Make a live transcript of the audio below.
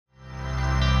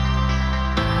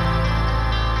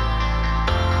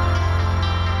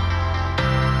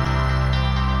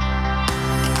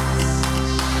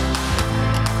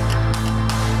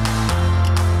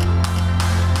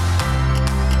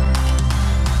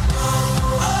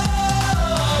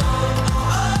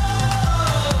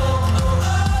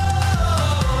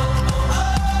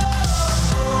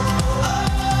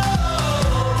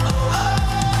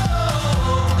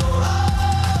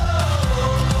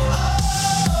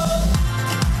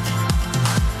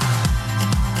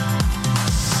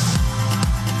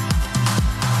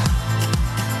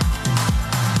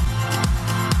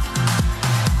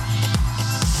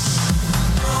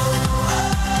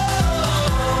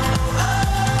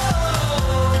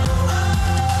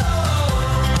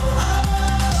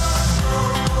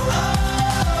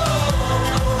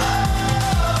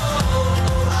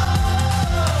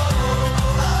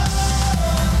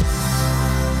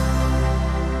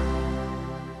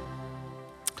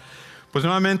Pues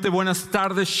nuevamente buenas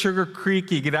tardes Sugar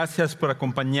Creek y gracias por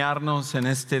acompañarnos en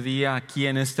este día aquí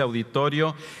en este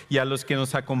auditorio, y a los que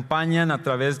nos acompañan a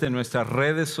través de nuestras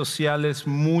redes sociales,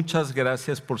 muchas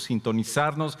gracias por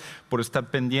sintonizarnos, por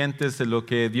estar pendientes de lo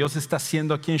que Dios está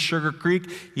haciendo aquí en Sugar Creek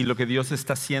y lo que Dios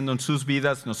está haciendo en sus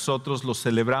vidas. Nosotros lo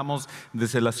celebramos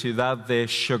desde la ciudad de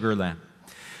Sugar Land.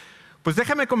 Pues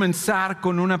déjame comenzar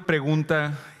con una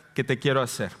pregunta que te quiero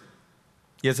hacer,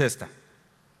 y es esta: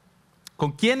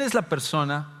 ¿con quién es la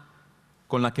persona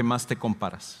con la que más te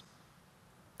comparas?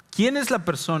 ¿Quién es la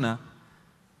persona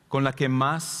con la que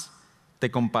más te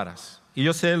comparas? Y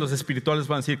yo sé, los espirituales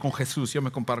van a decir con Jesús, yo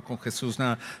me comparo con Jesús.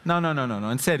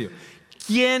 No, en serio.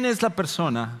 ¿Quién es la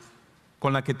persona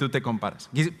con la que tú te comparas?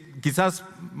 Quizás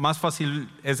más fácil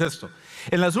es esto.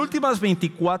 En las últimas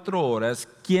 24 horas,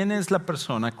 ¿quién es la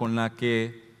persona con la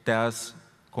que te has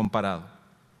comparado?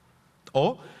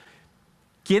 O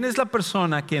 ¿quién es la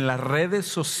persona que en las redes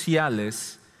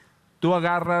sociales tú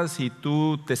agarras y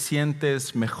tú te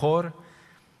sientes mejor?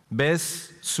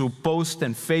 Ves su post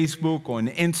en Facebook o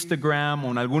en Instagram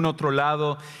o en algún otro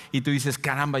lado y tú dices,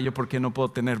 caramba, ¿yo por qué no puedo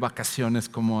tener vacaciones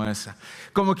como esa?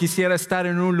 Como quisiera estar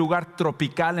en un lugar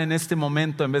tropical en este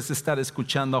momento en vez de estar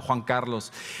escuchando a Juan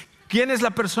Carlos. ¿Quién es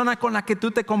la persona con la que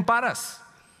tú te comparas?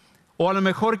 O a lo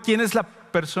mejor, ¿quién es la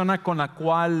persona con la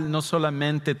cual no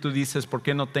solamente tú dices, ¿por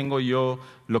qué no tengo yo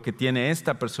lo que tiene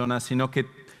esta persona? Sino que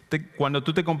cuando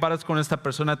tú te comparas con esta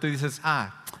persona, tú dices,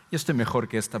 yo estoy mejor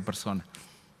que esta persona.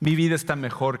 Mi vida está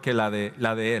mejor que la de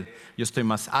él. Yo estoy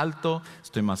más alto,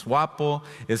 estoy más guapo,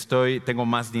 tengo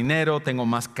más dinero, tengo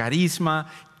más carisma.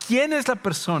 ¿Quién es la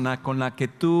persona con la que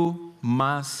tú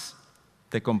más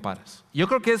te comparas? Yo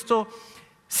creo que esto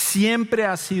siempre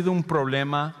ha sido un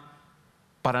problema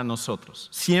para nosotros.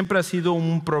 Siempre ha sido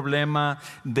un problema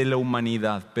de la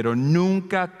humanidad, pero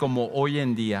nunca como hoy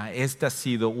en día. Este ha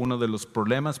sido uno de los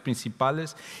problemas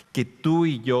principales que tú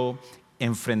y yo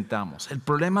enfrentamos. El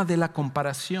problema de la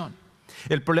comparación.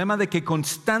 El problema de que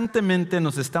constantemente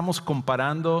nos estamos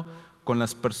comparando con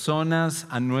las personas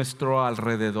a nuestro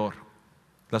alrededor.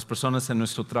 Las personas en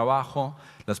nuestro trabajo,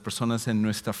 las personas en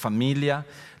nuestra familia,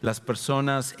 las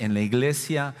personas en la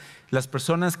iglesia, las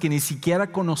personas que ni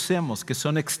siquiera conocemos, que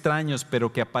son extraños,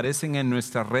 pero que aparecen en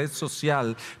nuestra red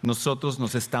social. Nosotros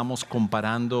nos estamos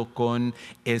comparando con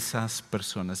esas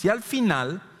personas. Y al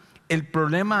final, el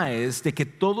problema es de que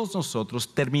todos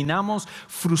nosotros terminamos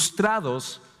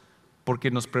frustrados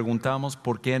porque nos preguntamos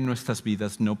por qué nuestras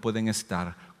vidas no pueden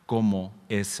estar como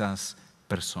esas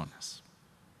personas.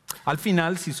 Al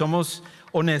final, si somos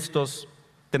honestos,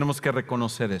 tenemos que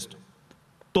reconocer esto.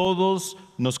 Todos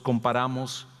nos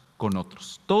comparamos con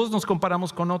otros. Todos nos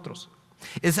comparamos con otros.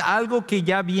 Es algo que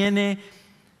ya viene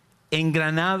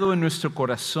engranado en nuestro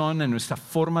corazón, en nuestra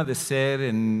forma de ser,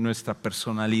 en nuestra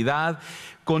personalidad.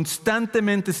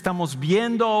 Constantemente estamos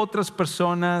viendo a otras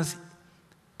personas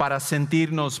para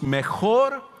sentirnos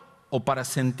mejor o para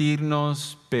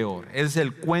sentirnos peor. Es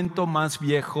el cuento más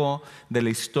viejo de la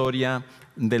historia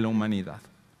de la humanidad.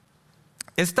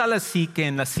 Es tal así que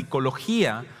en la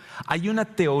psicología hay una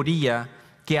teoría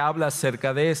que habla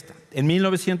acerca de esta. En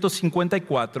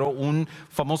 1954, un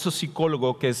famoso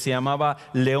psicólogo que se llamaba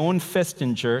Leon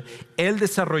Festinger, él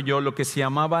desarrolló lo que se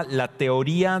llamaba la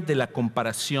teoría de la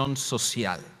comparación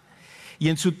social. Y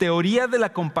en su teoría de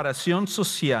la comparación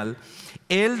social,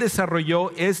 él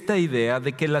desarrolló esta idea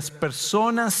de que las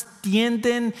personas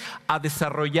tienden a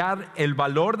desarrollar el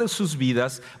valor de sus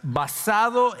vidas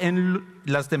basado en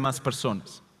las demás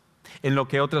personas, en lo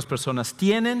que otras personas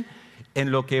tienen, en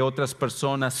lo que otras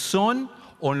personas son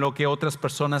o en lo que otras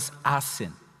personas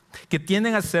hacen, que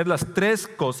tienden a ser las tres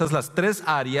cosas, las tres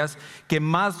áreas que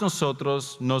más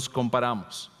nosotros nos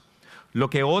comparamos. Lo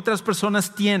que otras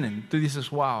personas tienen, tú dices,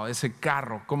 wow, ese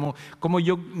carro, como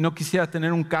yo no quisiera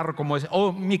tener un carro como ese,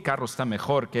 o mi carro está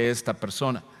mejor que esta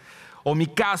persona, o mi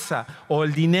casa, o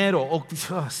el dinero, o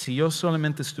si yo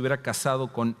solamente estuviera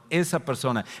casado con esa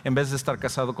persona, en vez de estar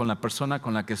casado con la persona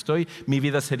con la que estoy, mi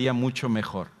vida sería mucho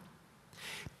mejor.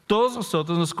 Todos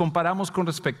nosotros nos comparamos con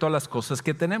respecto a las cosas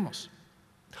que tenemos,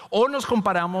 o nos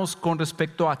comparamos con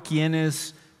respecto a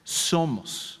quienes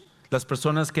somos. Las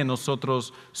personas que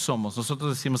nosotros somos. Nosotros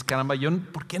decimos, caramba, yo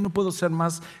 ¿por qué no puedo ser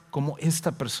más como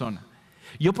esta persona?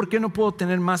 Yo ¿por qué no puedo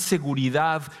tener más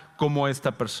seguridad como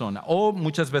esta persona? O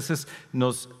muchas veces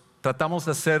nos tratamos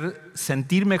de hacer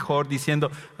sentir mejor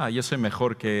diciendo, yo soy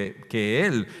mejor que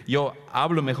él, yo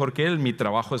hablo mejor que él, mi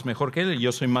trabajo es mejor que él,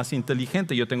 yo soy más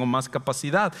inteligente, yo tengo más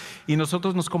capacidad. Y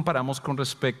nosotros nos comparamos con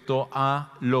respecto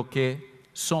a lo que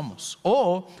somos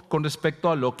o con respecto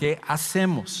a lo que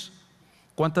hacemos.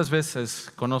 ¿Cuántas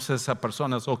veces conoces a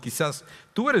personas, o quizás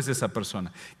tú eres esa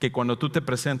persona, que cuando tú te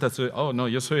presentas, oh no,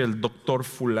 yo soy el doctor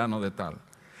fulano de tal,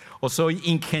 o soy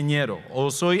ingeniero,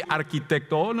 o soy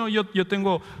arquitecto, oh no, yo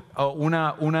tengo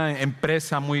una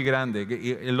empresa muy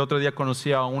grande. El otro día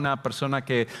conocí a una persona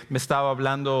que me estaba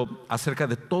hablando acerca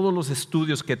de todos los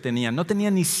estudios que tenía. No tenía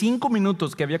ni 5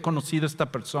 minutos que había conocido a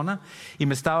esta persona y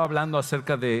me estaba hablando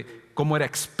acerca de cómo era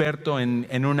experto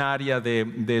en un área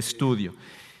de estudio.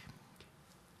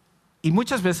 Y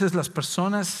muchas veces las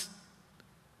personas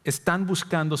están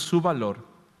buscando su valor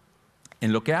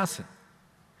en lo que hacen.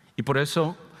 Y por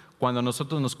eso, cuando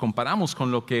nosotros nos comparamos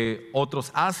con lo que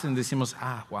otros hacen, decimos,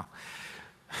 wow,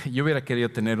 yo hubiera querido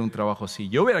tener un trabajo así,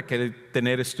 yo hubiera querido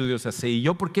tener estudios así,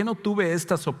 yo ¿por qué no tuve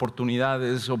estas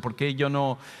oportunidades? ¿O por qué yo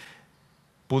no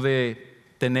pude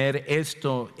tener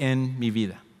esto en mi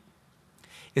vida?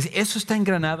 Eso está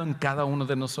engranado en cada uno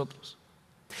de nosotros.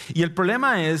 Y el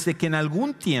problema es de que en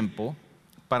algún tiempo,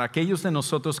 para aquellos de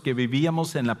nosotros que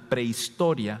vivíamos en la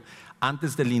prehistoria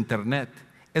antes del internet,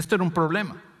 esto era un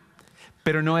problema,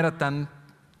 pero no era tan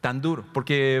duro.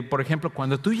 Porque, por ejemplo,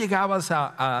 cuando tú llegabas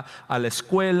a la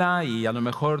escuela y a lo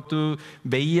mejor tú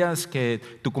veías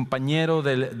que tu compañero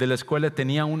de la escuela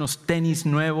tenía unos tenis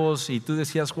nuevos y tú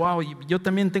decías, wow, yo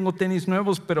también tengo tenis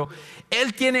nuevos, pero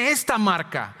él tiene esta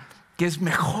marca que es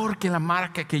mejor que la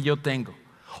marca que yo tengo.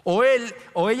 O él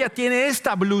o ella tiene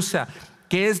esta blusa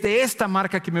que es de esta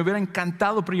marca que me hubiera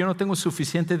encantado, pero yo no tengo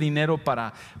suficiente dinero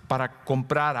para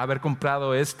haber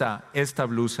comprado esta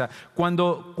blusa.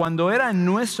 Cuando era en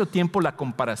nuestro tiempo la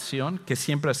comparación, que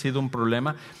siempre ha sido un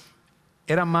problema,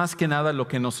 era más que nada lo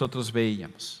que nosotros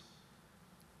veíamos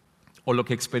o lo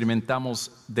que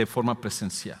experimentamos de forma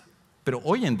presencial. Pero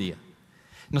hoy en día,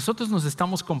 nosotros nos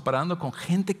estamos comparando con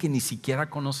gente que ni siquiera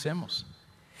conocemos.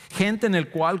 Gente en el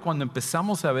cual cuando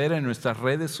empezamos a ver en nuestras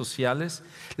redes sociales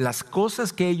las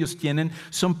cosas que ellos tienen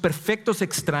son perfectos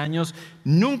extraños,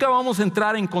 nunca vamos a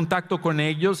entrar en contacto con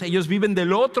ellos, ellos viven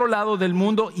del otro lado del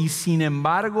mundo y sin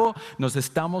embargo nos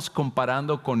estamos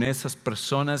comparando con esas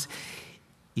personas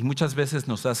y muchas veces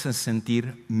nos hacen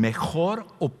sentir mejor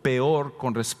o peor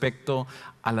con respecto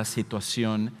a la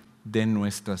situación de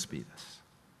nuestras vidas.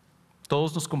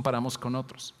 Todos nos comparamos con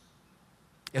otros.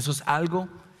 Eso es algo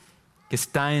que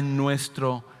está en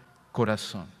nuestro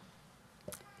corazón.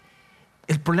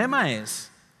 El problema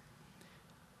es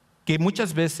que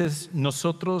muchas veces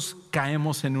nosotros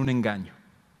caemos en un engaño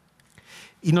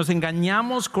y nos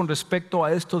engañamos con respecto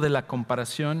a esto de la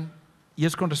comparación y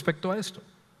es con respecto a esto.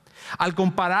 Al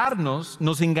compararnos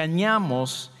nos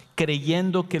engañamos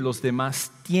creyendo que los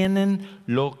demás tienen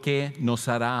lo que nos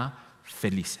hará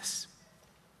felices.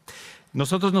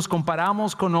 Nosotros nos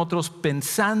comparamos con otros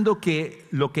pensando que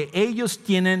lo que ellos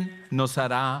tienen nos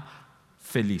hará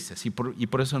felices. Y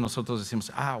por eso nosotros decimos,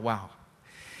 wow,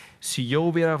 si yo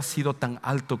hubiera sido tan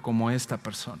alto como esta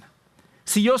persona,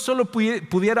 si yo solo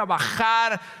pudiera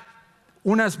bajar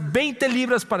unas 20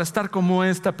 libras para estar como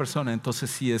esta persona,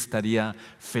 entonces sí estaría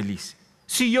feliz.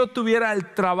 Si yo tuviera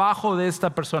el trabajo de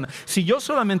esta persona, si yo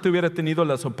solamente hubiera tenido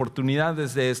las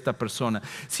oportunidades de esta persona,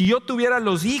 si yo tuviera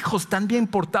los hijos tan bien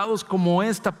portados como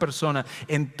esta persona,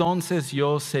 entonces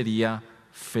yo sería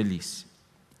feliz.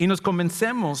 Y nos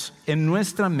convencemos en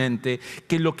nuestra mente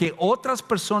que lo que otras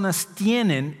personas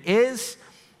tienen es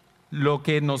lo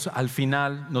que al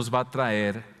final nos va a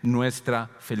traer nuestra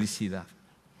felicidad.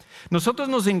 Nosotros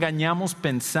nos engañamos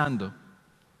pensando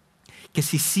que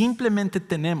si simplemente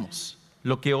tenemos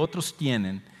lo que otros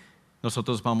tienen,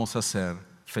 nosotros vamos a ser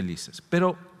felices.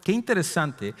 Pero qué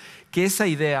interesante que esa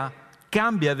idea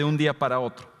cambia de un día para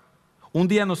otro. Un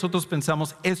día nosotros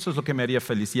pensamos, esto es lo que me haría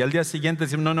feliz. Y al día siguiente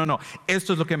decimos, no,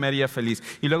 esto es lo que me haría feliz.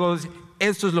 Y luego,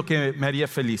 esto es lo que me haría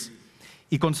feliz.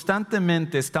 Y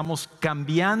constantemente estamos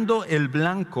cambiando el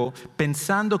blanco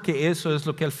pensando que eso es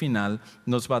lo que al final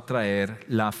nos va a traer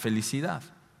la felicidad.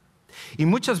 Y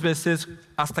muchas veces,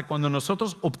 hasta cuando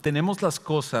nosotros obtenemos las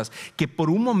cosas que por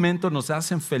un momento nos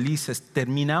hacen felices,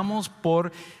 terminamos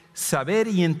por saber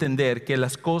y entender que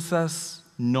las cosas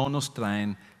no nos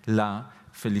traen la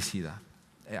felicidad.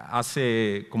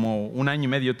 Hace como 1 año y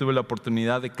medio tuve la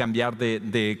oportunidad de cambiar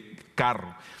de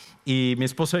carro. Y mi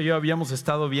esposa y yo habíamos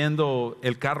estado viendo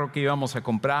el carro que íbamos a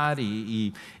comprar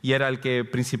y era el que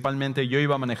principalmente yo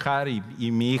iba a manejar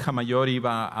y mi hija mayor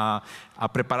iba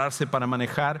a prepararse para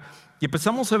manejar. Y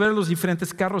empezamos a ver los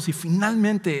diferentes carros y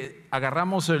finalmente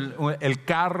agarramos el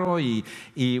carro y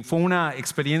fue una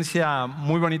experiencia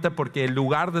muy bonita porque el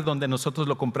lugar de donde nosotros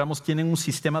lo compramos tienen un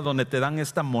sistema donde te dan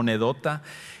esta monedota,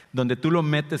 donde tú lo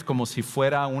metes como si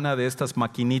fuera una de estas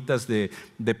maquinitas de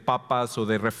papas o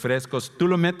de refrescos. Tú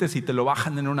lo metes y te lo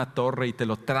bajan en una torre y te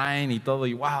lo traen y todo.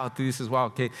 Y wow, tú dices,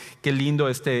 wow, qué lindo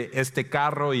este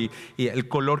carro y el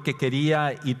color que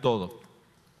quería y todo.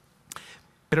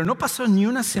 Pero no pasó ni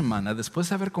una semana después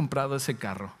de haber comprado ese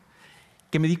carro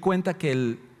que me di cuenta que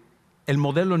el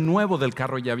modelo nuevo del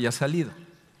carro ya había salido.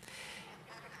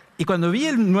 Y cuando vi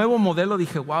el nuevo modelo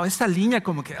dije, wow, esta línea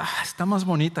como que está más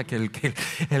bonita que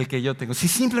el que yo tengo. Si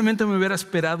simplemente me hubiera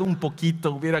esperado un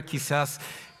poquito, hubiera quizás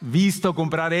visto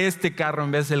comprar este carro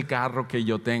en vez del carro que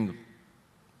yo tengo.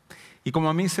 Y como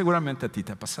a mí seguramente a ti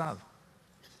te ha pasado.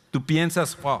 Tú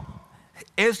piensas, wow,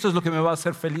 esto es lo que me va a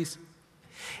hacer feliz.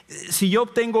 Si yo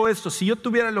obtengo esto, si yo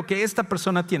tuviera lo que esta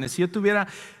persona tiene, si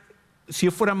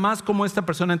yo fuera más como esta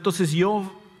persona, entonces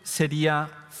yo sería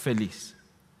feliz.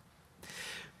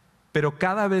 Pero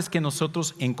cada vez que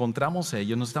nosotros encontramos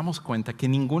ello, nos damos cuenta que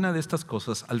ninguna de estas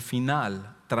cosas al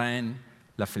final traen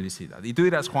la felicidad. Y tú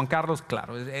dirás, Juan Carlos,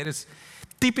 claro, eres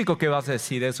típico que vas a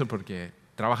decir eso porque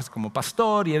trabajas como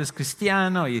pastor y eres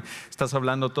cristiano y estás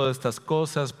hablando todas estas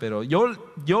cosas, pero yo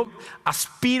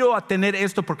aspiro a tener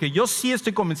esto porque yo sí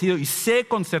estoy convencido y sé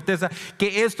con certeza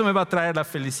que esto me va a traer la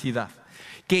felicidad.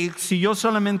 Que si yo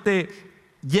solamente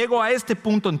llego a este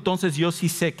punto, entonces yo sí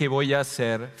sé que voy a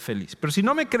ser feliz. Pero si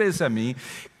no me crees a mí,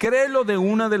 créelo de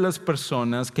una de las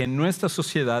personas que en nuestra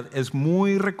sociedad es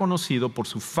muy reconocido por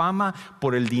su fama,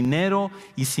 por el dinero,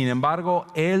 y sin embargo,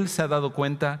 él se ha dado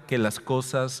cuenta que las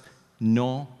cosas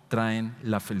no traen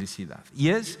la felicidad. Y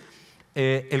es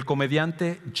el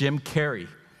comediante Jim Carrey.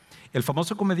 El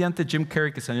famoso comediante Jim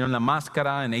Carrey que salió en La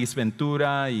Máscara, en Ace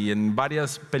Ventura y en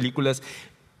varias películas.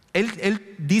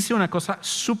 Él dice una cosa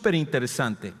súper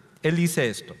interesante. Él dice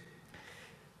esto: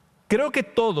 creo que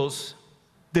todos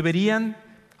deberían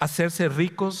hacerse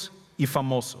ricos y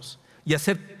famosos y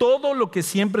hacer todo lo que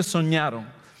siempre soñaron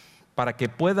para que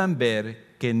puedan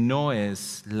ver que no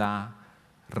es la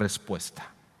respuesta.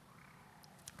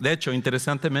 De hecho,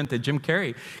 interesantemente, Jim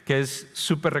Carrey, que es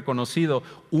súper reconocido,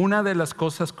 una de las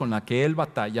cosas con la que él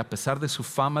batalla, a pesar de su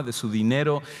fama, de su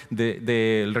dinero,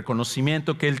 del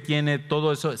reconocimiento que él tiene,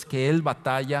 todo eso, es que él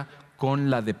batalla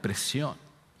con la depresión.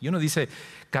 Y uno dice,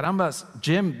 carambas,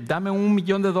 Jim, dame $1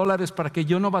 millón para que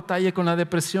yo no batalle con la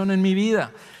depresión en mi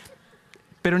vida.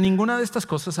 Pero ninguna de estas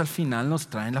cosas al final nos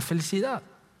traen la felicidad.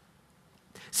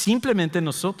 Simplemente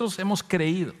nosotros hemos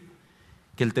creído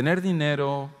que el tener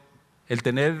dinero, el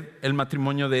tener el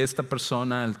matrimonio de esta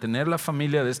persona, el tener la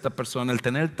familia de esta persona, el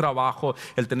tener el trabajo,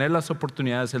 el tener las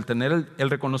oportunidades, el tener el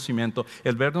reconocimiento,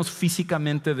 el vernos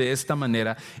físicamente de esta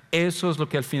manera, eso es lo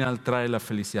que al final trae la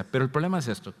felicidad. Pero el problema es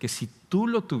esto, que si tú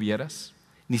lo tuvieras,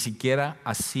 ni siquiera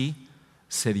así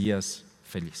serías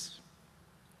feliz.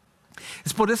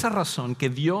 Es por esa razón que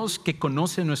Dios, que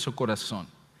conoce nuestro corazón,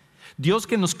 Dios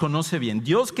que nos conoce bien,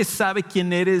 Dios que sabe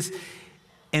quién eres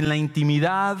en la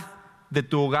intimidad de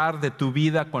tu hogar, de tu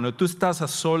vida, cuando tú estás a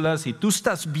solas y tú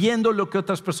estás viendo lo que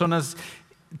otras personas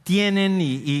tienen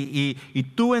y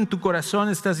tú en tu corazón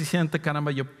estás diciendo,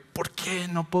 caramba, ¿por qué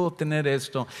no puedo tener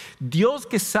esto? Dios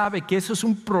que sabe que eso es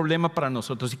un problema para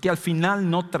nosotros y que al final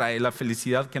no trae la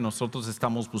felicidad que nosotros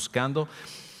estamos buscando.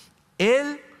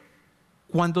 Él,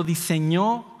 cuando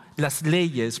diseñó las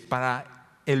leyes para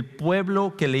el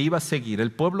pueblo que le iba a seguir,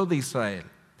 el pueblo de Israel,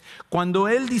 cuando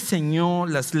Él diseñó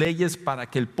las leyes para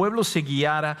que el pueblo se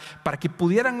guiara, para que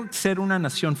pudieran ser una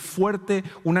nación fuerte,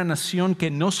 una nación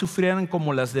que no sufrieran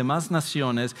como las demás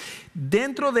naciones,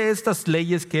 dentro de estas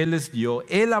leyes que Él les dio,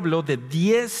 Él habló de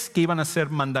 10 que iban a ser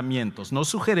mandamientos, no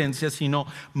sugerencias, sino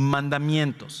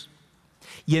mandamientos.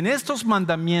 Y en estos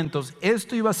mandamientos,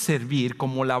 esto iba a servir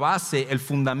como la base, el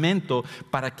fundamento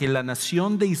para que la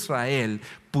nación de Israel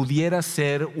pudiera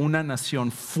ser una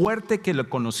nación fuerte que lo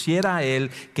conociera a Él,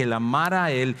 que la amara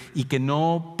a Él y que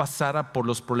no pasara por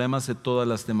los problemas de todas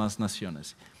las demás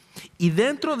naciones. Y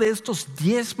dentro de estos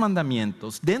 10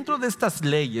 mandamientos, dentro de estas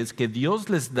leyes que Dios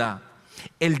les da,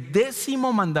 el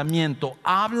 10º mandamiento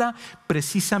habla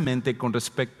precisamente con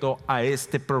respecto a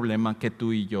este problema que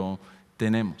tú y yo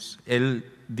tenemos. Él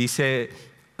dice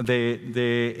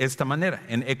de esta manera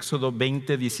en Éxodo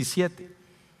 20:17.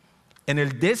 En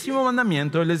el 10º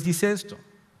mandamiento Él les dice esto: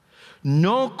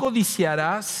 no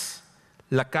codiciarás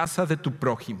la casa de tu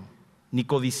prójimo, ni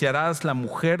codiciarás la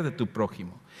mujer de tu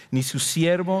prójimo, ni su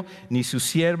siervo, ni su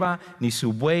sierva, ni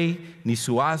su buey, ni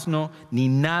su asno, ni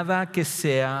nada que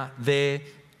sea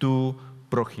de tu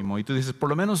prójimo. Y tú dices, por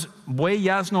lo menos buey y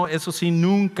asno, eso sí,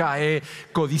 nunca he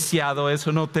codiciado,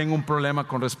 eso no tengo un problema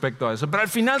con respecto a eso. Pero al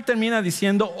final termina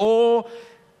diciendo,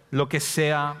 lo que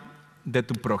sea de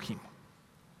tu prójimo.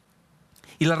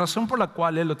 Y la razón por la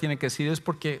cual él lo tiene que decir es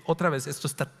porque, otra vez, esto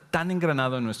está tan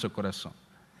engranado en nuestro corazón,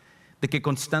 de que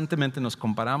constantemente nos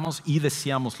comparamos y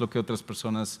deseamos lo que otras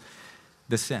personas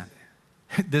desean.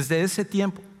 Desde ese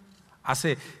tiempo,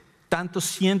 hace tantos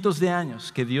cientos de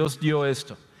años que Dios dio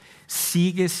esto,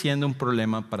 sigue siendo un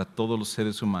problema para todos los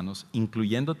seres humanos,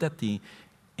 incluyéndote a ti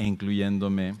e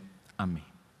incluyéndome a mí.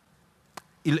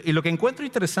 Y lo que encuentro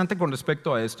interesante con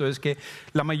respecto a esto es que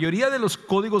la mayoría de los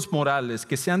códigos morales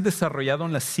que se han desarrollado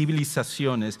en las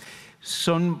civilizaciones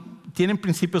tienen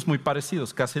principios muy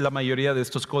parecidos. Casi la mayoría de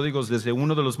estos códigos, desde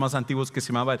uno de los más antiguos que se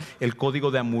llamaba el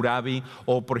Código de Hammurabi,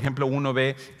 o por ejemplo uno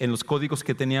ve en los códigos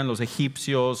que tenían los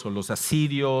egipcios o los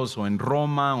asirios o en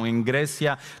Roma o en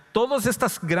Grecia, todas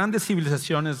estas grandes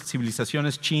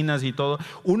civilizaciones chinas y todo,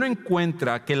 uno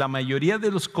encuentra que la mayoría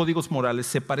de los códigos morales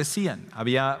se parecían.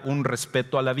 Había un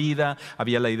respeto a la vida,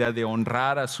 había la idea de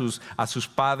honrar a sus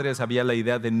padres, había la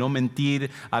idea de no mentir,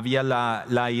 había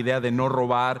la idea de no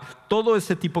robar, todo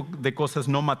ese tipo de cosas,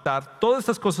 no matar, todas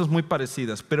estas cosas muy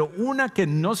parecidas. Pero una que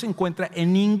no se encuentra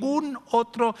en ninguna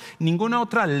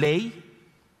otra ley,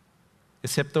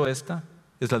 excepto esta,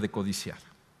 es la de codiciar.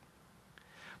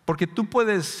 Porque tú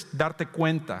puedes darte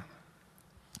cuenta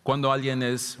cuando alguien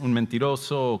es un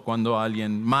mentiroso, cuando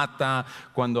alguien mata,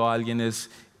 cuando alguien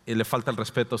le falta el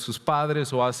respeto a sus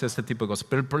padres o hace este tipo de cosas.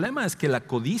 Pero el problema es que la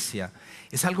codicia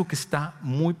es algo que está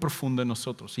muy profundo en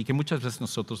nosotros y que muchas veces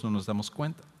nosotros no nos damos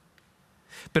cuenta.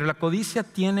 Pero la codicia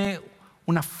tiene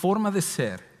una forma de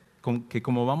ser que,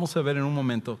 como vamos a ver en un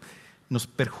momento, nos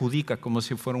perjudica como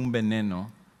si fuera un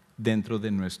veneno dentro de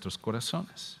nuestros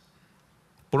corazones.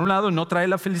 Por un lado, no trae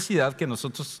la felicidad que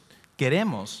nosotros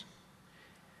queremos.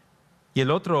 Y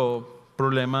el otro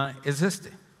problema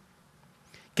es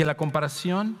que la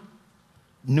comparación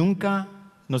nunca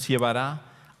nos llevará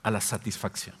a la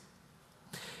satisfacción,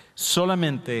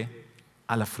 solamente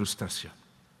a la frustración.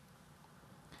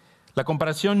 La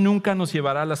comparación nunca nos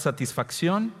llevará a la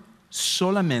satisfacción,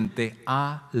 solamente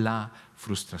a la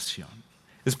frustración.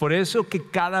 Es por eso que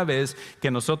cada vez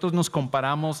que nosotros nos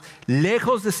comparamos,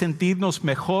 lejos de sentirnos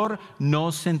mejor,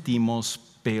 nos sentimos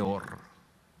peor.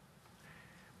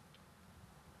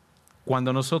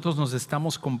 Cuando nosotros nos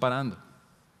estamos comparando,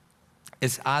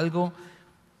 es algo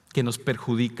que nos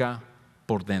perjudica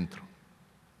por dentro.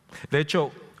 De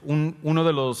hecho, uno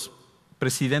de los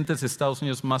presidentes de Estados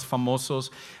Unidos más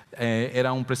famosos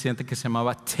era un presidente que se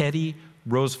llamaba Teddy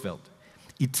Roosevelt.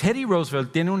 Y Teddy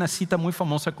Roosevelt tiene una cita muy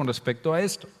famosa con respecto a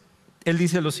esto. Él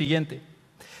dice lo siguiente: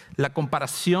 la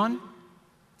comparación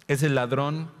es el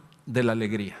ladrón de la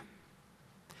alegría.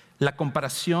 La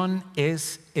comparación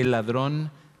es el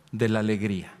ladrón de la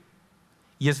alegría.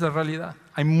 Y es la realidad.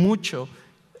 Hay mucho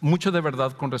de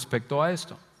verdad con respecto a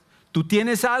esto. Tú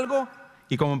tienes algo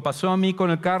y, como pasó a mí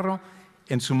con el carro,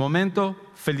 en su momento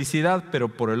felicidad, pero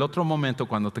por el otro momento,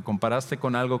 cuando te comparaste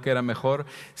con algo que era mejor,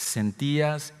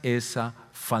 sentías esa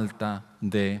falta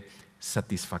de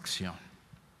satisfacción.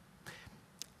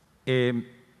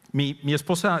 Mi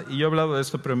esposa, y yo he hablado de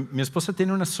esto, pero mi esposa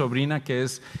tiene una sobrina que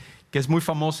es muy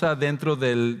famosa dentro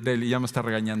del ya me está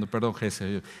regañando, perdón,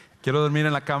 Jesse, quiero dormir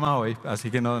en la cama hoy,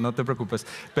 así que no te preocupes.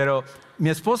 Pero mi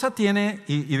esposa tiene,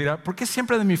 y dirá, ¿por qué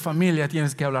siempre de mi familia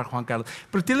tienes que hablar, Juan Carlos?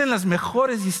 Pero tienen las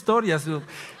mejores historias.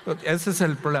 Ese es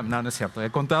el problema. No es cierto, he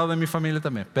contado de mi familia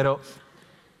también. Pero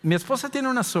mi esposa tiene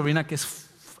una sobrina que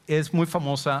es muy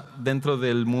famosa dentro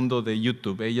del mundo de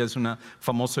YouTube. Ella es una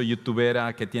famosa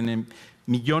youtubera que tiene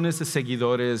millones de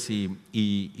seguidores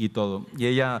y todo. Y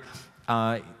ella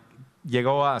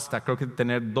llegó hasta, creo que,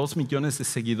 tener 2 millones de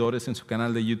seguidores en su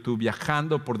canal de YouTube,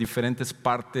 viajando por diferentes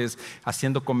partes,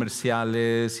 haciendo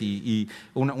comerciales y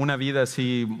una vida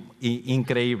así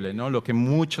increíble, ¿no? Lo que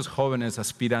muchos jóvenes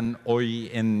aspiran hoy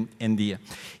en día.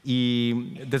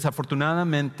 Y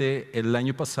desafortunadamente, el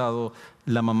año pasado,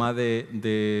 la mamá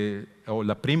o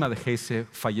la prima de Jesse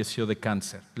falleció de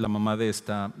cáncer, la mamá de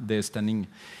esta niña.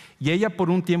 Y ella por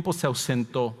un tiempo se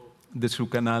ausentó de su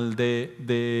canal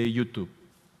de YouTube.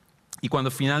 Y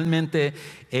cuando finalmente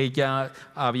ella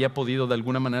había podido de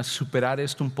alguna manera superar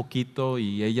esto un poquito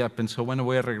y ella pensó, bueno,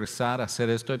 voy a regresar a hacer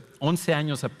esto. 11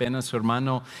 años apenas, su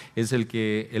hermano es el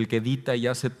que edita y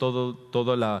hace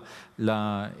toda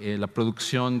la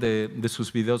producción de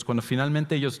sus videos. Cuando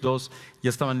finalmente ellos dos ya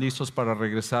estaban listos para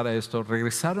regresar a esto,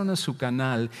 regresaron a su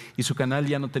canal y su canal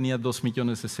ya no tenía 2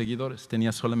 millones de seguidores,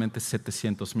 tenía solamente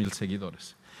 700,000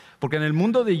 seguidores. Porque en el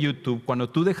mundo de YouTube, cuando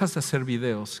tú dejas de hacer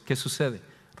videos, ¿qué sucede?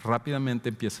 Rápidamente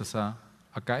empiezas a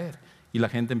caer y la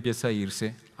gente empieza a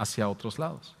irse hacia otros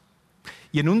lados.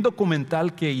 Y en un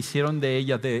documental que hicieron de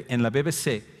ella en la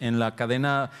BBC, en la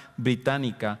cadena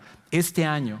británica, este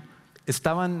año,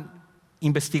 estaban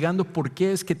investigando por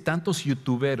qué es que tantos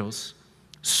youtuberos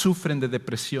sufren de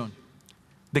depresión,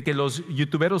 de que los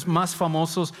youtuberos más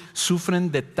famosos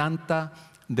sufren de tanta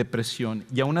depresión.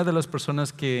 Y a una de las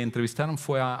personas que entrevistaron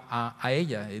fue a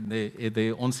ella,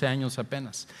 de 11 años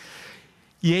apenas.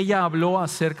 Y ella habló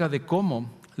acerca de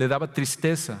cómo le daba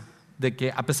tristeza de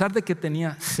que a pesar de que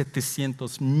tenía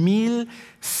 700,000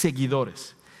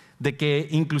 seguidores, de que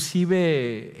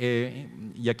inclusive,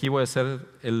 y aquí voy a hacer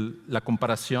la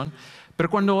comparación, pero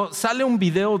cuando sale un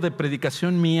video de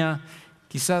predicación mía,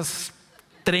 quizás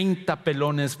 30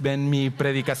 pelones ven mi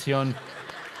predicación.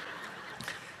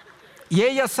 Y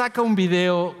ella saca un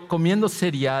video comiendo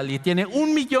cereal y tiene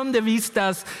 1 millón de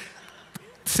vistas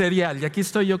cereal. Y aquí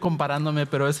estoy yo comparándome,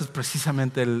 pero ese es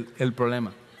precisamente el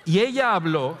problema. Y ella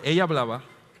hablaba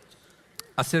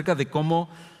acerca de cómo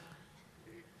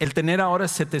el tener ahora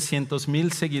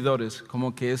 700,000 seguidores,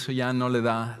 como que eso ya no le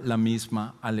da la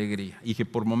misma alegría. Y que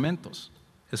por momentos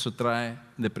eso trae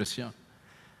depresión.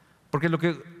 Porque lo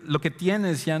que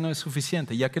tienes ya no es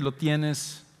suficiente. Ya que lo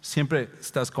tienes, siempre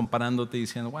estás comparándote y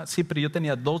diciendo, well, sí, pero yo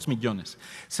tenía 2 millones,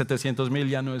 700,000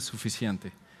 ya no es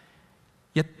suficiente.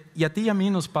 Y a ti y a mí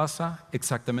nos pasa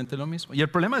exactamente lo mismo. Y el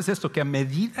problema es esto, que a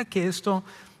medida que esto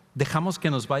dejamos que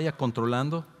nos vaya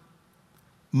controlando,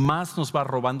 más nos va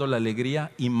robando la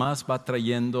alegría y más va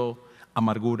trayendo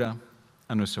amargura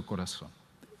a nuestro corazón.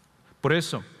 Por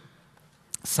eso,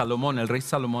 Salomón, el rey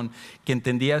Salomón, que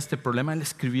entendía este problema, él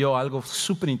escribió algo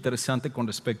súper interesante con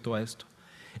respecto a esto.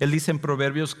 Él dice en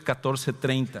Proverbios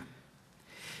 14:30,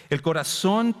 el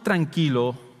corazón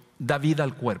tranquilo da vida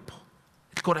al cuerpo.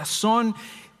 El corazón,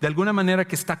 de alguna manera,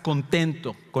 que está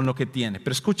contento con lo que tiene.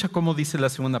 Pero escucha cómo dice la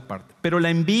segunda parte. Pero la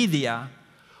envidia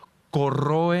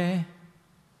corroe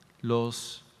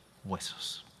los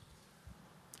huesos.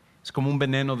 Es como un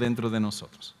veneno dentro de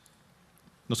nosotros.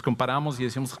 Nos comparamos y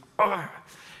decimos,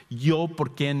 yo,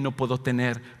 ¿por qué no puedo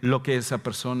tener lo que esa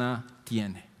persona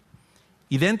tiene?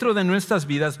 Y dentro de nuestras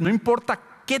vidas, no importa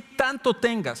qué tanto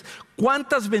tengas,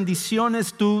 cuántas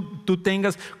bendiciones tú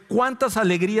tengas, cuántas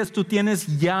alegrías tú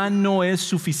tienes, ya no es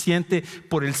suficiente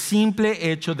por el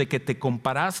simple hecho de que te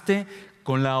comparaste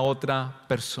con la otra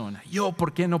persona. Yo,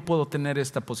 ¿por qué no puedo tener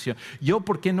esta posición? Yo,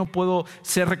 ¿por qué no puedo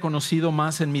ser reconocido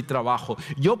más en mi trabajo?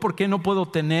 Yo, ¿por qué no puedo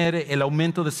tener el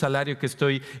aumento de salario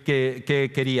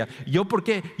que quería? Yo, ¿por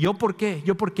qué? Yo, ¿por qué?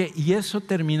 Yo, ¿por qué? Y eso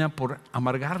termina por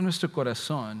amargar nuestro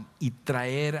corazón y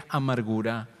traer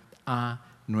amargura a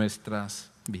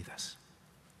nuestras vidas.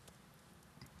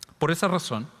 Por esa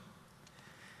razón,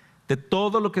 de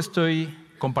todo lo que estoy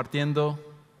compartiendo,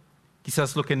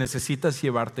 quizás lo que necesitas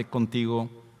llevarte contigo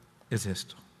es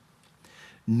esto.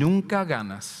 Nunca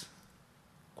ganas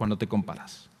cuando te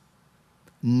comparas.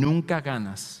 Nunca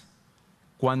ganas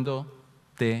cuando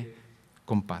te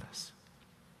comparas.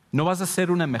 No vas a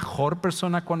ser una mejor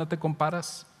persona cuando te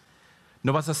comparas.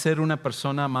 No vas a ser una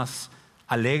persona más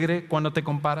alegre cuando te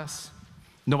comparas.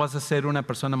 No vas a ser una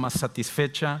persona más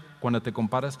satisfecha cuando te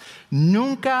comparas.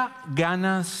 Nunca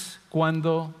ganas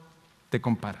cuando te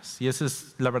comparas. Y esa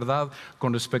es la verdad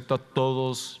con respecto a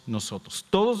todos nosotros.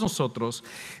 Todos nosotros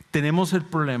tenemos el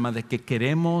problema de que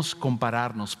queremos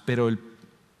compararnos, pero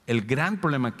el gran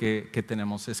problema que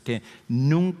tenemos es que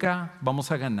nunca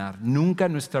vamos a ganar, nunca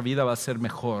nuestra vida va a ser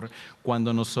mejor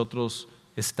cuando nosotros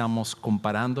estamos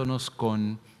comparándonos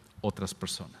con otras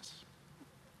personas.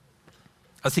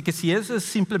 Así que si esa es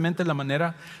simplemente la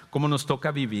manera como nos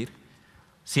toca vivir,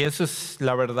 si eso es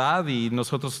la verdad y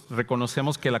nosotros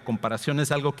reconocemos que la comparación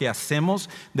es algo que hacemos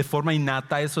de forma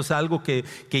innata, eso es algo que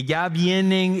ya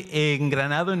viene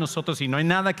engranado en nosotros y no hay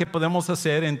nada que podemos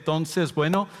hacer, entonces,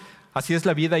 bueno, así es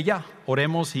la vida y ya,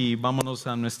 oremos y vámonos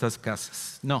a nuestras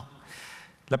casas. No,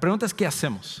 la pregunta es ¿qué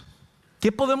hacemos?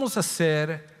 ¿Qué podemos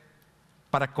hacer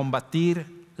para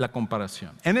combatir la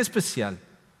comparación? En especial,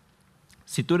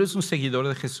 si tú eres un seguidor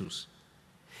de Jesús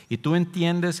y tú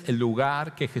entiendes el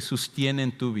lugar que Jesús tiene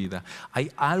en tu vida,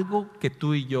 hay algo que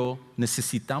tú y yo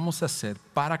necesitamos hacer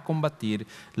para combatir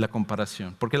la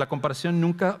comparación. Porque la comparación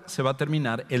nunca se va a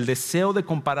terminar. El deseo de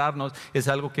compararnos es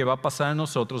algo que va a pasar en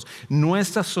nosotros.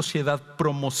 Nuestra sociedad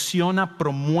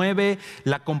promueve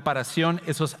la comparación.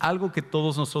 Eso es algo que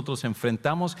todos nosotros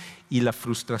enfrentamos. Y la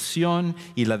frustración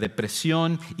y la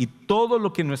depresión y todo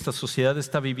lo que nuestra sociedad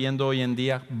está viviendo hoy en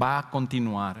día va a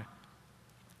continuar,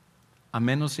 a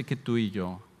menos de que tú y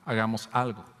yo hagamos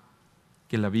algo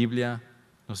que la Biblia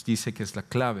nos dice que es la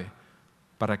clave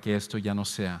para que esto ya no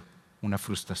sea una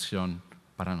frustración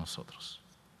para nosotros.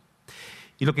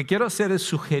 Y lo que quiero hacer es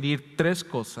sugerir 3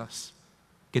 cosas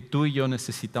que tú y yo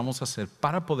necesitamos hacer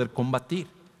para poder combatir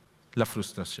la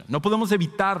frustración. No podemos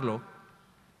evitarlo,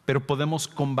 pero podemos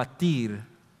combatir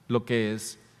lo que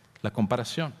es la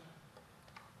comparación.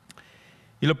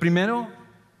 Y lo primero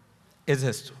es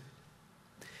esto.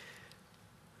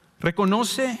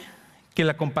 Reconoce que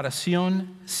la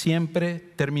comparación siempre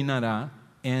terminará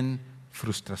en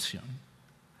frustración.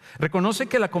 Reconoce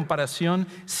que la comparación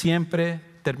siempre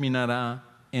terminará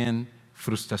en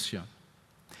frustración.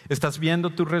 Estás viendo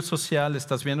tu red social,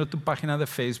 estás viendo tu página de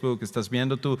Facebook, estás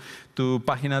viendo tu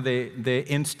página de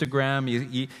Instagram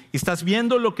y estás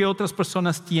viendo lo que otras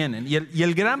personas tienen. Y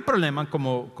el gran problema,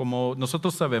 como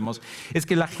nosotros sabemos, es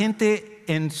que la gente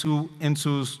en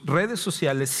sus redes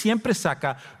sociales siempre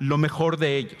saca lo mejor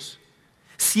de ellos.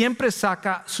 Siempre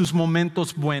saca sus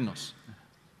momentos buenos.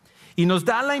 Y nos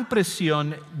da la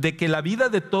impresión de que la vida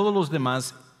de todos los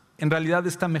demás en realidad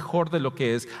está mejor de lo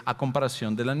que es a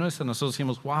comparación de la nuestra. Nosotros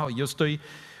decimos, wow, yo estoy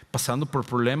pasando por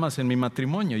problemas en mi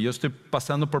matrimonio, yo estoy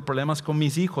pasando por problemas con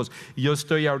mis hijos, yo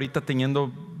estoy ahorita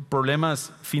teniendo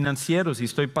problemas financieros y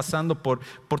estoy pasando por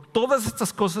todas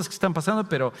estas cosas que están pasando,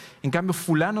 pero en cambio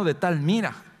fulano de tal,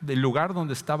 mira el lugar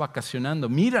donde está vacacionando,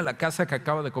 mira la casa que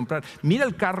acaba de comprar, mira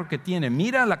el carro que tiene,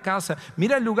 mira la casa,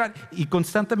 mira el lugar, y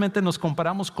constantemente nos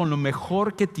comparamos con lo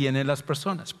mejor que tienen las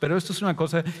personas. Pero esto es una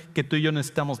cosa que tú y yo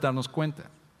necesitamos darnos cuenta,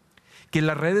 que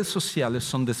las redes sociales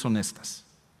son deshonestas.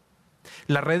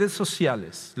 Las redes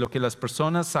sociales, lo que las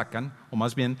personas sacan, o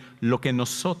más bien lo que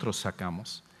nosotros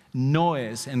sacamos, no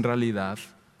es en realidad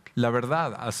la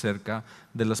verdad acerca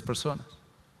de las personas.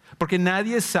 Porque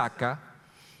nadie saca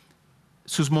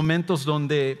sus momentos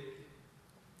donde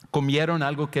comieron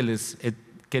algo que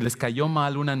les cayó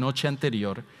mal una noche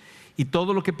anterior y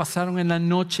todo lo que pasaron en la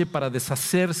noche para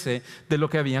deshacerse de lo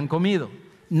que habían comido.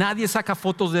 Nadie saca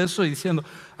fotos de eso y diciendo,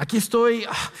 aquí estoy,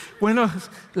 bueno,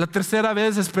 la 3ª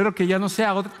vez, espero que ya no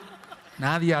sea otra.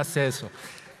 Nadie hace eso.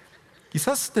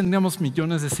 Quizás tendríamos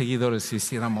millones de seguidores si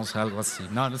hiciéramos algo así.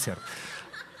 No es cierto.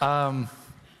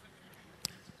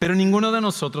 Pero ninguno de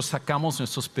nosotros sacamos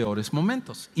nuestros peores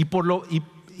momentos. Y por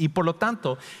lo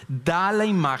tanto, da la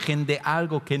imagen de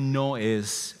algo que no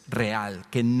es real,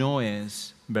 que no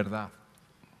es verdad.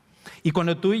 Y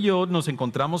cuando tú y yo nos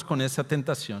encontramos con esa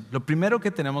tentación, lo primero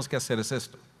que tenemos que hacer es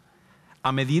esto.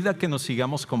 A medida que nos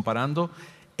sigamos comparando,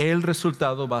 el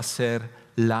resultado va a ser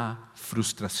la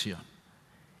frustración.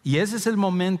 Y ese es el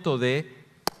momento de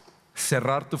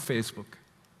cerrar tu Facebook.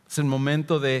 Es el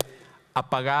momento de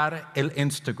apagar el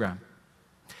Instagram.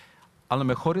 A lo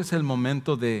mejor es el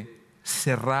momento de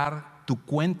cerrar tu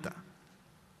cuenta.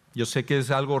 Yo sé que es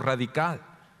algo radical,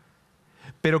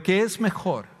 pero ¿qué es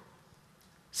mejor?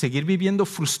 ¿Seguir viviendo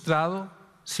frustrado,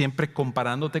 siempre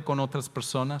comparándote con otras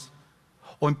personas?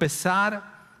 ¿O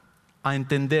empezar a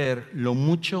entender lo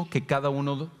mucho que cada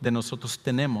uno de nosotros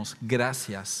tenemos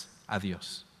gracias a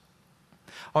Dios?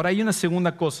 Ahora hay una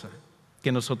segunda cosa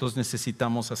que nosotros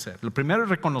necesitamos hacer. Lo primero es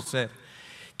reconocer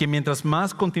que mientras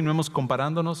más continuemos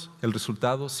comparándonos, el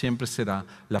resultado siempre será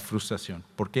la frustración.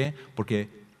 ¿Por qué? Porque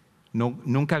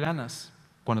nunca ganas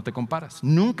cuando te comparas.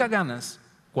 Nunca ganas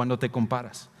cuando te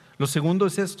comparas. Lo segundo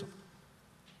es esto.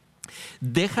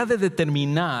 Deja de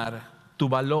determinar tu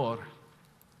valor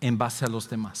en base a los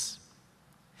demás.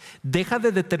 Deja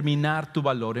de determinar tu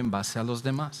valor en base a los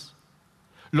demás.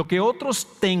 Lo que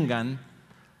otros tengan,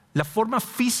 la forma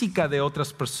física de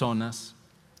otras personas,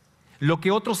 lo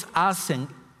que otros hacen,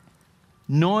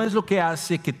 no es lo que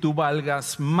hace que tú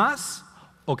valgas más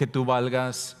o que tú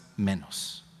valgas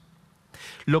menos.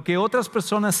 Lo que otras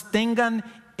personas tengan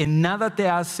en nada te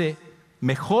hace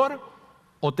mejor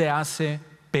o te hace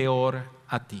peor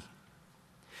a ti.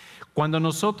 Cuando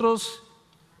nosotros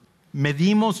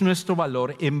medimos nuestro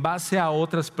valor en base a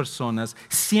otras personas,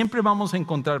 siempre vamos a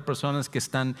encontrar personas que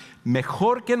están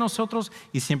mejor que nosotros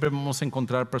y siempre vamos a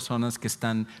encontrar personas que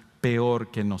están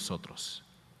peor que nosotros.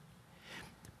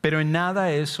 Pero en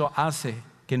nada eso hace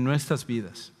que nuestras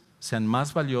vidas sean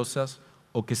más valiosas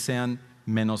o que sean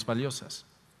menos valiosas.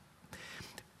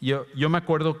 Yo me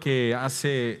acuerdo que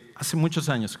hace muchos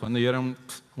años, cuando yo era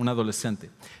un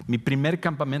adolescente, mi primer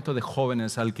campamento de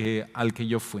jóvenes al que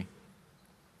yo fui,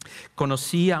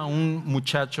 conocí a un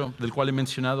muchacho del cual he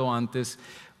mencionado antes,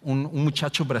 un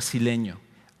muchacho brasileño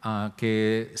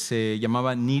que se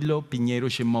llamaba Nilo Pinheiro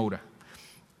de Moura.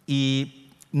 Y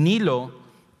Nilo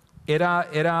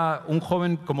era un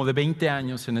joven como de 20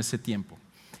 años en ese tiempo.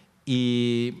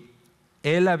 Y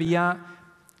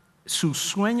su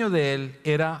sueño de él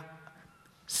era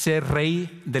ser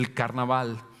rey del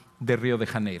carnaval de Río de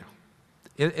Janeiro.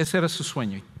 Ese era su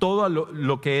sueño. Y todo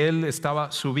lo que él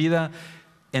estaba, su vida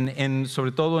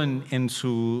sobre todo en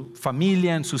su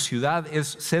familia, en su ciudad,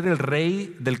 ser el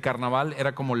rey del carnaval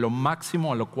era como lo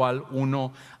máximo a lo cual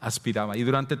uno aspiraba. Y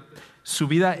durante su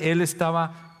vida él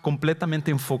estaba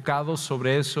completamente enfocado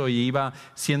sobre eso y iba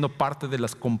siendo parte de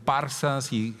las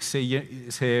comparsas y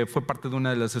se fue parte de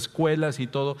una de las escuelas y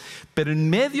todo. Pero en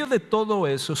medio de todo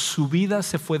eso, su vida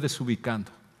se fue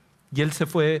desubicando. Y él se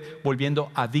fue volviendo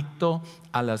adicto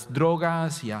a las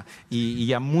drogas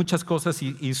y a muchas cosas.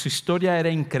 Y su historia era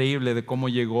increíble de cómo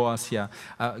llegó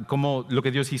cómo lo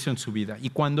que Dios hizo en su vida. Y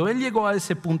cuando él llegó a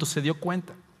ese punto se dio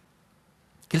cuenta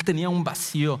que él tenía un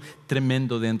vacío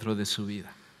tremendo dentro de su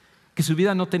vida. Que su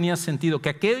vida no tenía sentido. Que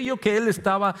aquello que él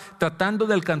estaba tratando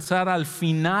de alcanzar al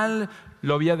final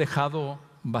lo había dejado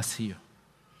vacío.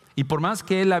 Y por más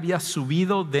que él había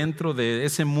subido dentro de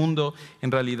ese mundo,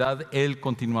 en realidad él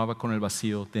continuaba con el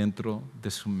vacío dentro de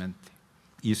su mente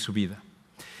y su vida.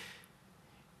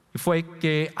 Y fue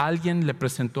que alguien le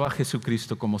presentó a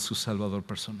Jesucristo como su Salvador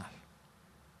personal.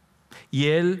 Y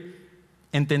él,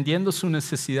 entendiendo su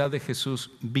necesidad de Jesús,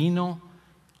 vino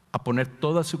a poner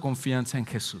toda su confianza en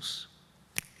Jesús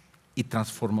y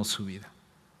transformó su vida.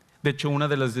 De hecho, una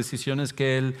de las decisiones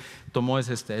que él tomó es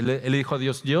esta. Él le dijo a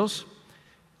Dios: Dios,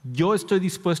 yo estoy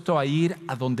dispuesto a ir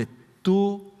a donde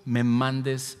tú me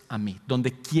mandes a mí,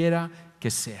 donde quiera que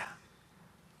sea.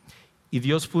 Y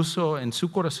Dios puso en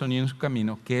su corazón y en su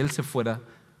camino que él se fuera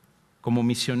como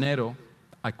misionero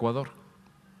a Ecuador,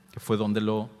 que fue donde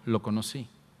lo conocí.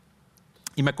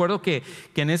 Y me acuerdo que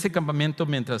en ese campamento,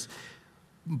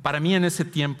 para mí en ese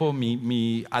tiempo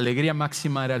mi alegría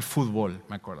máxima era el fútbol,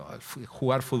 me acuerdo,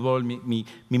 jugar fútbol. Mi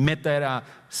meta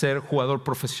era ser jugador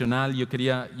profesional. Yo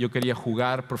quería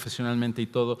jugar profesionalmente y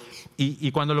todo.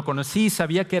 Y cuando lo conocí,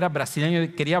 sabía que era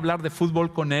brasileño, quería hablar de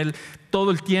fútbol con él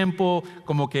todo el tiempo,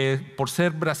 como que por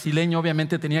ser brasileño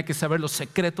obviamente tenía que saber los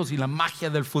secretos y la magia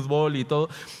del fútbol y todo.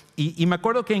 Y me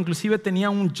acuerdo que inclusive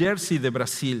tenía un jersey de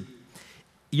Brasil.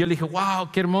 Y yo le dije: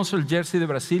 wow, qué hermoso el jersey de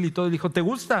Brasil y todo. Y dijo: ¿te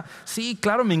gusta? Sí,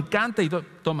 claro, me encanta. Y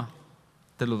toma,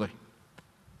 te lo doy.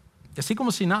 Y así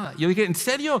como si nada. Yo dije: ¿en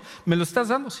serio? ¿Me lo estás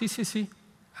dando? Sí,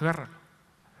 agárralo.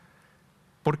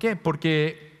 ¿Por qué?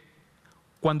 Porque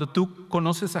cuando tú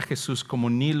conoces a Jesús como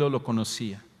Nilo lo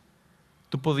conocía,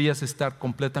 tú podías estar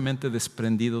completamente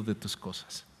desprendido de tus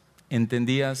cosas.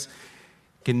 Entendías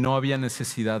que no había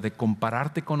necesidad de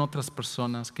compararte con otras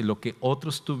personas, que lo que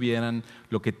otros tuvieran,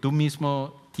 lo que tú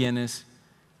mismo tienes,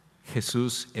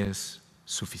 Jesús es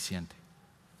suficiente.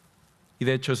 Y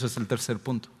de hecho ese es el tercer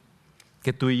punto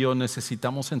que tú y yo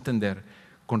necesitamos entender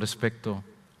con respecto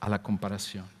a la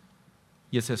comparación.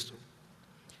 Y es esto: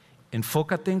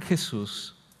 enfócate en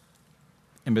Jesús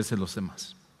en vez de los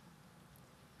demás.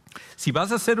 Si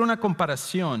vas a hacer una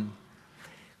comparación,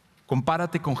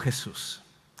 compárate con Jesús,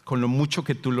 con lo mucho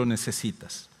que tú lo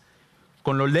necesitas,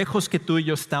 con lo lejos que tú y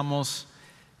yo estamos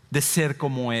de ser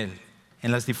como Él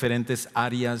en las diferentes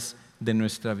áreas de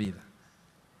nuestra vida.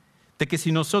 De que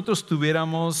si nosotros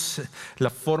tuviéramos la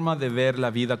forma de ver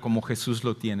la vida como Jesús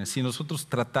lo tiene, si nosotros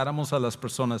tratáramos a las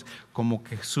personas como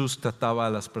Jesús trataba a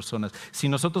las personas, si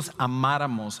nosotros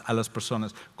amáramos a las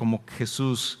personas como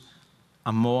Jesús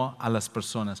amó a las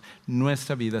personas,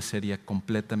 nuestra vida sería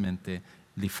completamente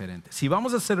diferente. Si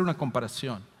vamos a hacer una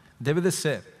comparación, debe de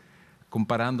ser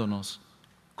comparándonos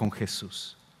con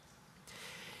Jesús.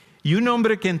 Y un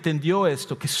hombre que entendió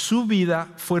esto, que su vida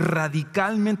fue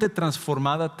radicalmente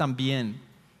transformada también,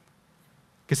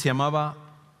 que se llamaba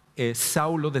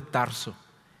Saulo de Tarso,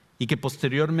 y que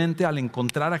posteriormente, al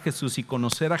encontrar a Jesús y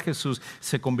conocer a Jesús,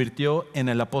 se convirtió en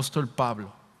el apóstol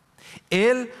Pablo.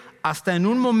 Él, hasta en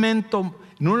uno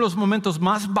de los momentos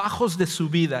más bajos de su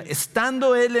vida,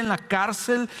 estando él en la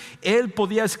cárcel, él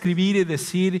podía escribir y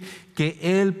decir que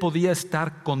él podía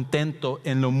estar contento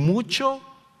en lo mucho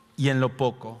y en lo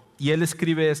poco. Y él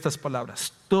escribe estas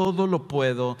palabras: todo lo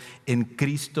puedo en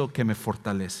Cristo que me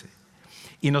fortalece.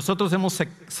 Y nosotros hemos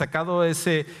sacado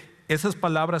esas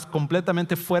palabras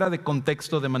completamente fuera de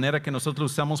contexto, de manera que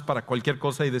nosotros usamos para cualquier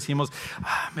cosa y decimos: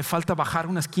 me falta bajar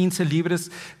unas 15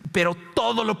 libras, pero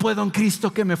todo lo puedo en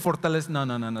Cristo que me fortalece.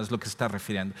 No es lo que se está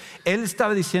refiriendo. Él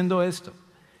estaba diciendo esto,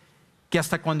 que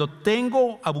hasta cuando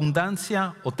tengo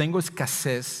abundancia o tengo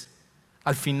escasez,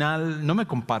 al final no me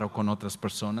comparo con otras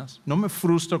personas, no me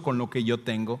frustro con lo que yo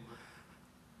tengo.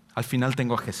 Al final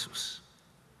tengo a Jesús.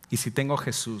 Y si tengo a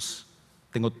Jesús,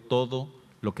 tengo todo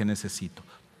lo que necesito.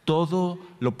 Todo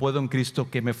lo puedo en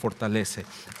Cristo que me fortalece.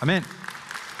 Amén.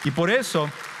 Y por eso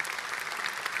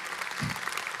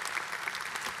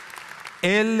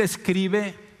Él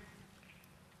escribe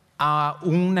a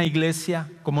una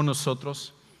iglesia como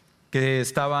nosotros que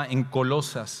estaba en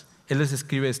Colosas. Él les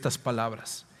escribe estas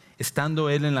palabras, estando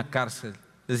él en la cárcel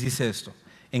les dice esto.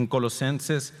 En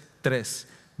Colosenses 3,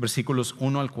 versículos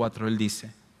 1 al 4, él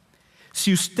dice: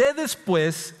 si ustedes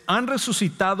pues han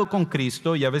resucitado con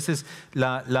Cristo, y a veces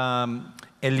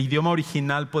el idioma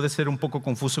original puede ser un poco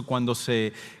confuso cuando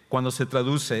se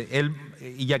traduce,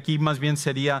 y aquí más bien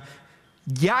sería: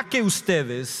 ya que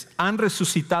ustedes han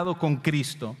resucitado con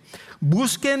Cristo,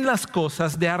 busquen las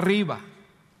cosas de arriba,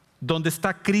 donde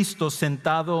está Cristo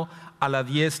sentado a la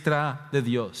diestra de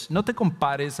Dios. No te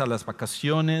compares a las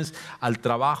vacaciones, al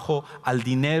trabajo, al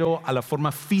dinero, a la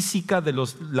forma física de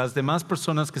las demás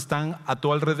personas que están a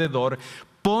tu alrededor.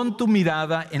 Pon tu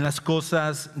mirada en las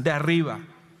cosas de arriba,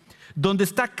 donde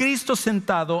está Cristo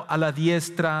sentado a la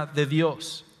diestra de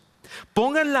Dios.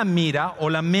 Pongan la mira o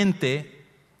la mente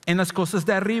en las cosas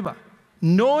de arriba,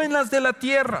 no en las de la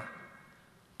tierra,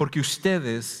 porque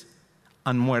ustedes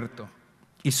han muerto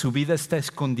y su vida está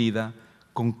escondida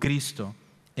con Cristo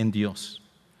en Dios.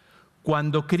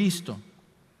 Cuando Cristo,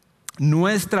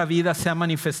 nuestra vida, se ha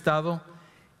manifestado,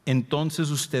 entonces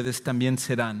ustedes también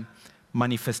serán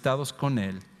manifestados con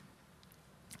Él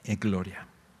en gloria.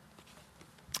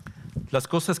 Las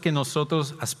cosas que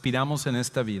nosotros aspiramos en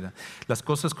esta vida, las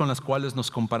cosas con las cuales nos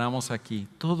comparamos aquí,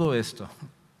 todo esto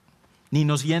ni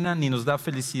nos llena ni nos da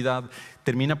felicidad,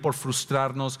 termina por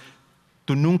frustrarnos.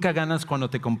 Tú nunca ganas cuando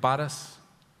te comparas,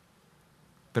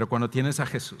 pero cuando tienes a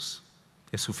Jesús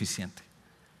es suficiente.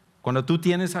 Cuando tú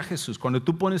tienes a Jesús, cuando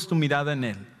tú pones tu mirada en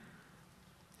Él,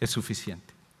 es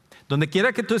suficiente. Donde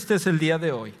quiera que tú estés el día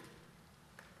de hoy,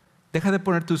 deja de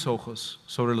poner tus ojos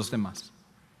sobre los demás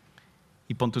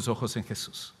y pon tus ojos en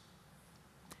Jesús,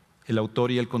 el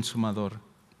autor y el consumador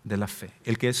de la fe,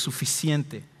 el que es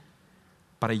suficiente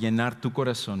para llenar tu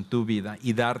corazón, tu vida,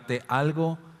 y darte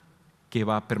algo que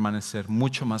va a permanecer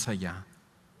mucho más allá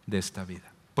de esta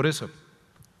vida. Por eso,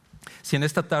 si en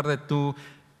esta tarde tú,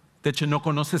 de hecho, no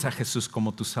conoces a Jesús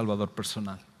como tu Salvador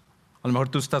personal, a lo mejor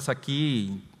tú estás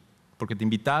aquí porque te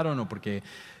invitaron, o porque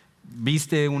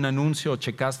viste un anuncio, o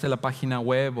checaste la página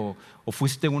web, o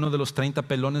fuiste uno de los 30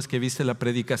 pelones que viste la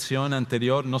predicación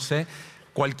anterior, no sé,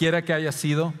 cualquiera que haya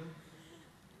sido.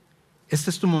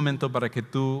 Este es tu momento para que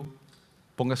tú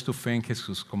pongas tu fe en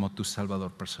Jesús como tu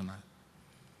Salvador personal.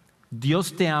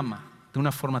 Dios te ama de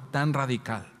una forma tan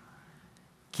radical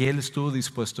que Él estuvo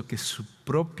dispuesto que su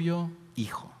propio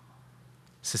Hijo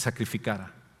se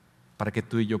sacrificara para que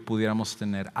tú y yo pudiéramos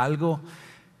tener algo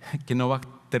que no va a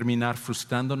terminar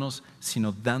frustrándonos,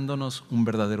 sino dándonos un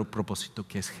verdadero propósito,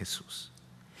 que es Jesús.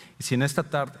 Y si en esta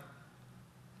tarde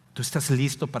tú estás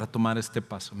listo para tomar este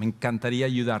paso, me encantaría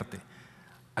ayudarte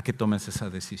a que tomes esa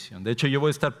decisión. De hecho, yo voy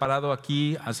a estar parado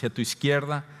aquí hacia tu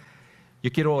izquierda.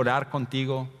 Yo quiero orar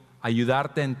contigo,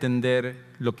 ayudarte a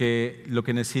entender lo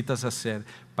que necesitas hacer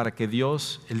para que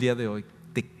Dios el día de hoy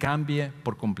te cambie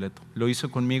por completo. Lo hizo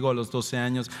conmigo a los 12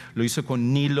 años, lo hizo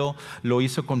con Nilo, lo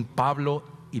hizo con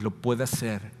Pablo, y lo puede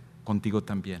hacer contigo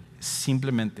también. Es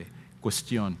simplemente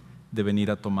cuestión de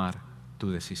venir a tomar tu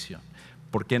decisión.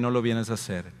 ¿Por qué no lo vienes a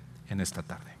hacer en esta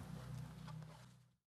tarde?